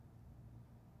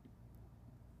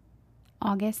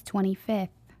August 25th,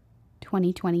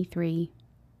 2023.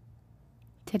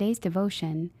 Today's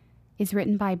devotion is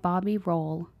written by Bobbi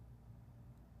Rol.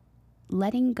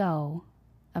 Letting go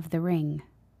of the ring.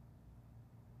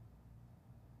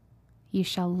 You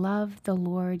shall love the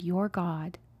Lord your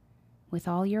God with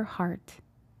all your heart,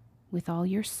 with all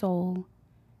your soul,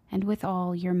 and with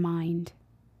all your mind.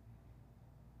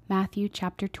 Matthew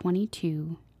chapter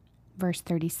 22, verse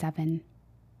 37.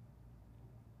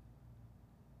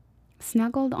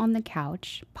 Snuggled on the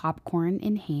couch, popcorn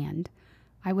in hand,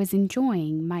 I was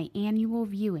enjoying my annual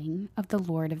viewing of the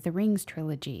Lord of the Rings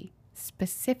trilogy,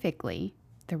 specifically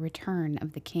The Return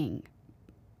of the King.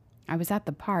 I was at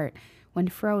the part when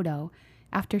Frodo,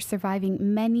 after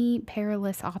surviving many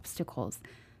perilous obstacles,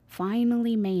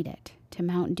 finally made it to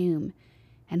Mount Doom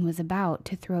and was about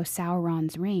to throw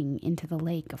Sauron's ring into the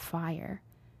lake of fire.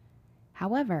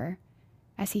 However,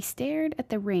 as he stared at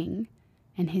the ring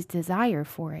and his desire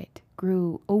for it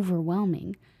grew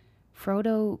overwhelming,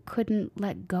 Frodo couldn't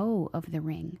let go of the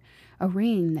ring, a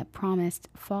ring that promised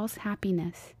false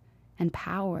happiness and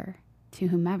power to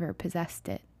whomever possessed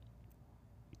it.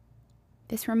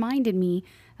 This reminded me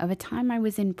of a time I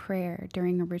was in prayer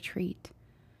during a retreat.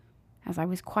 As I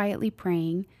was quietly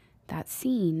praying, that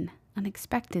scene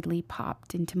unexpectedly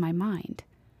popped into my mind.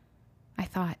 I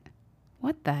thought,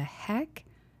 what the heck?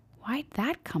 Why'd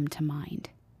that come to mind?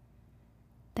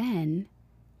 Then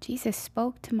Jesus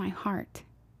spoke to my heart,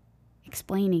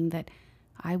 explaining that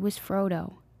I was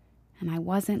Frodo and I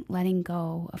wasn't letting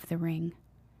go of the ring.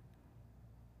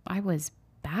 I was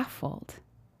baffled.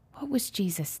 What was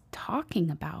Jesus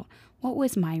talking about? What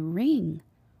was my ring?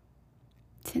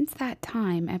 Since that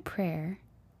time at prayer,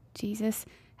 Jesus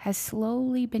has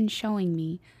slowly been showing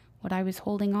me what I was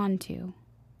holding on to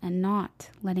and not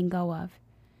letting go of.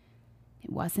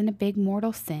 It wasn't a big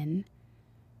mortal sin.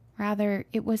 Rather,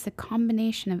 it was a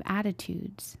combination of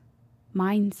attitudes,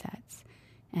 mindsets,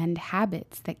 and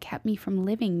habits that kept me from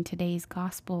living today's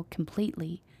gospel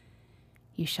completely.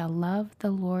 You shall love the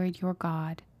Lord your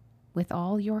God with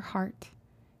all your heart,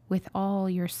 with all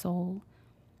your soul,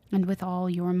 and with all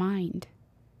your mind.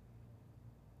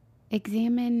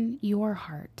 Examine your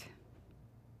heart.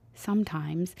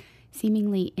 Sometimes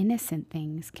seemingly innocent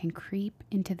things can creep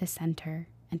into the center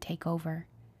and take over.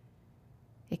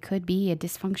 It could be a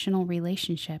dysfunctional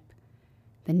relationship,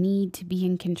 the need to be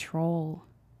in control,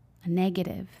 a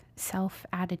negative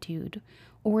self-attitude,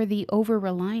 or the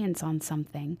over-reliance on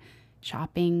something,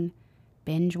 shopping,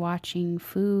 binge-watching,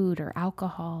 food, or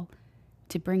alcohol,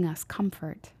 to bring us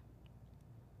comfort.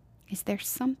 Is there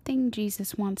something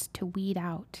Jesus wants to weed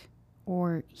out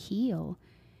or heal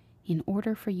in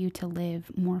order for you to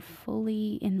live more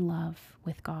fully in love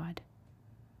with God?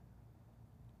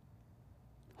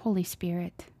 Holy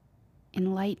Spirit,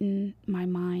 enlighten my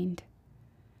mind.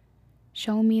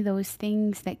 Show me those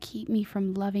things that keep me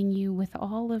from loving you with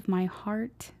all of my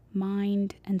heart,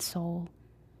 mind, and soul.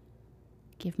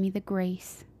 Give me the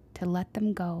grace to let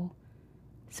them go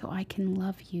so I can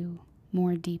love you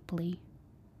more deeply,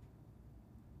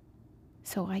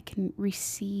 so I can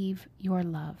receive your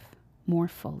love more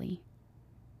fully.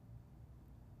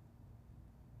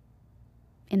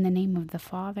 In the name of the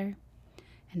Father,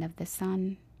 and of the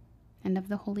Son, and of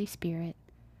the Holy Spirit.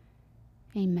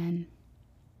 Amen.